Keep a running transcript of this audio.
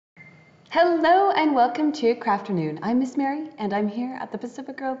Hello and welcome to Crafternoon. I'm Miss Mary and I'm here at the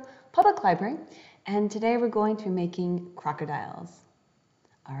Pacific Grove Public Library, and today we're going to be making crocodiles.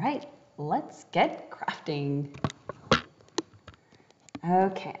 All right, let's get crafting.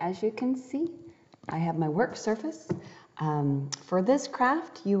 Okay, as you can see, I have my work surface. For this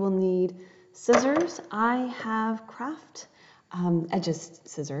craft, you will need scissors. I have craft edges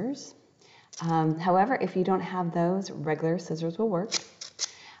scissors. However, if you don't have those, regular scissors will work.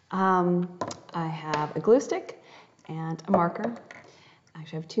 I have a glue stick and a marker.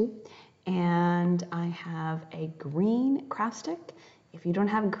 Actually, I have two. And I have a green craft stick. If you don't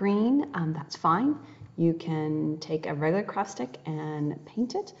have green, that's fine. You can take a regular craft stick and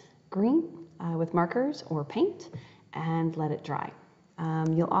paint it green with markers or paint and let it dry.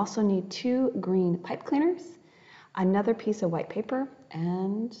 You'll also need 2 green pipe cleaners, another piece of white paper,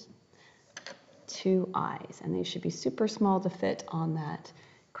 and 2 eyes. And they should be super small to fit on that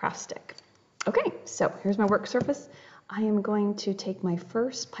craft stick. Okay, so here's my work surface. I am going to take my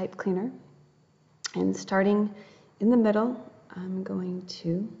first pipe cleaner and starting in the middle, I'm going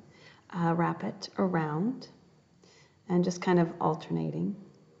to wrap it around and just kind of alternating.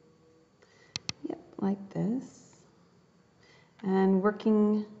 Yep, like this. And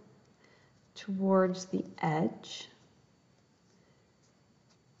working towards the edge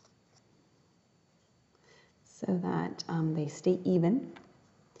so that they stay even.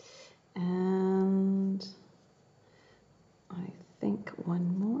 And I think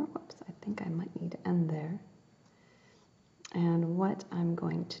one more, whoops, I think I might need to end there. And what I'm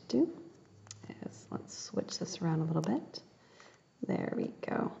going to do is, let's switch this around a little bit. There we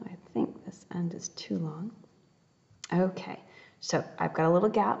go. I think this end is too long. Okay, so I've got a little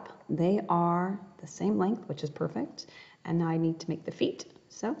gap. They are the same length, which is perfect. And now I need to make the feet.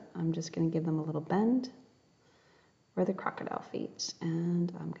 So I'm just going to give them a little bend for the crocodile feet, and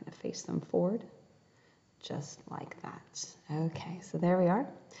I'm going to face them forward just like that. Okay, so there we are.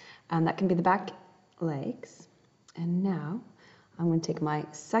 That can be the back legs. And now I'm going to take my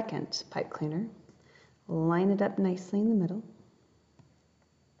second pipe cleaner, line it up nicely in the middle.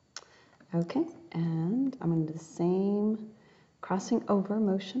 Okay, and I'm going to do the same crossing over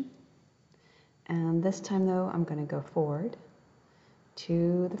motion. And this time though, I'm going to go forward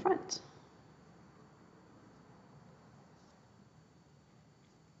to the front.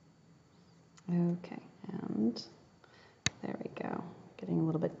 Okay, and there we go. Getting a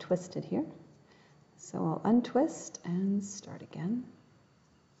little bit twisted here. So I'll untwist and start again.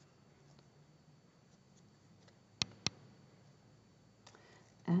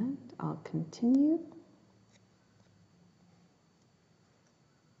 And I'll continue.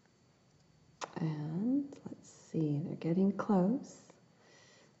 And let's see, they're getting close.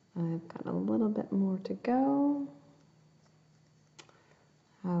 I've got a little bit more to go.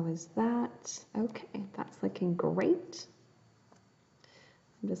 How is that? Okay, that's looking great.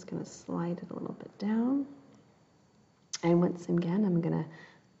 I'm just going to slide it a little bit down. And once again, I'm going to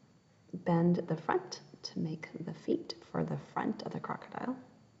bend the front to make the feet for the front of the crocodile.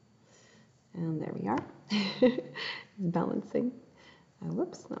 And there we are. Balancing.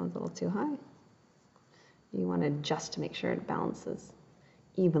 Whoops, that was a little too high. You want to adjust to make sure it balances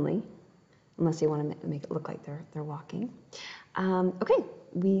evenly, unless you want to make it look like they're walking. Okay,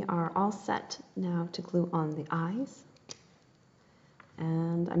 we are all set now to glue on the eyes.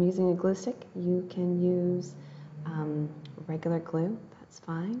 And I'm using a glue stick. You can use regular glue, that's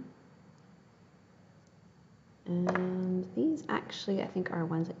fine. And these actually, I think, are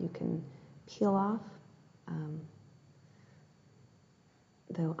ones that you can peel off.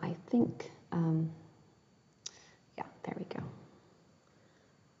 Though I think, yeah, there we go.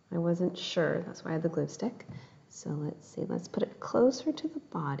 I wasn't sure, that's why I had the glue stick. So let's see, let's put it closer to the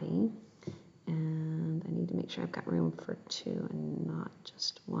body. And I need to make sure I've got room for 2 and not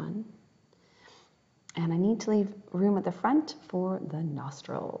just 1. And I need to leave room at the front for the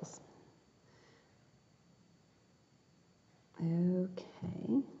nostrils.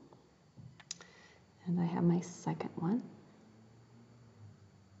 Okay. And I have my second one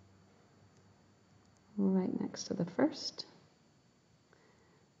right next to the first.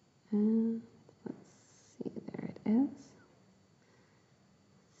 And let's see, there it is.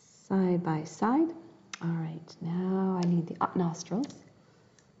 Side by side. All right, now I need the nostrils.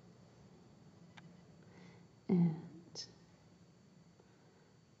 And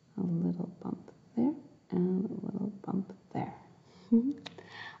a little bump there and a little bump there.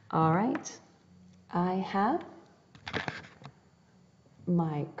 All right, I have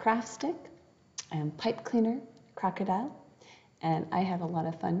my craft stick and pipe cleaner crocodile, and I had a lot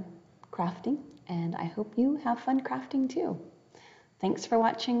of fun crafting, and I hope you have fun crafting too. Thanks for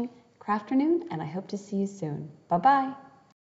watching Crafternoon, and I hope to see you soon. Bye-bye.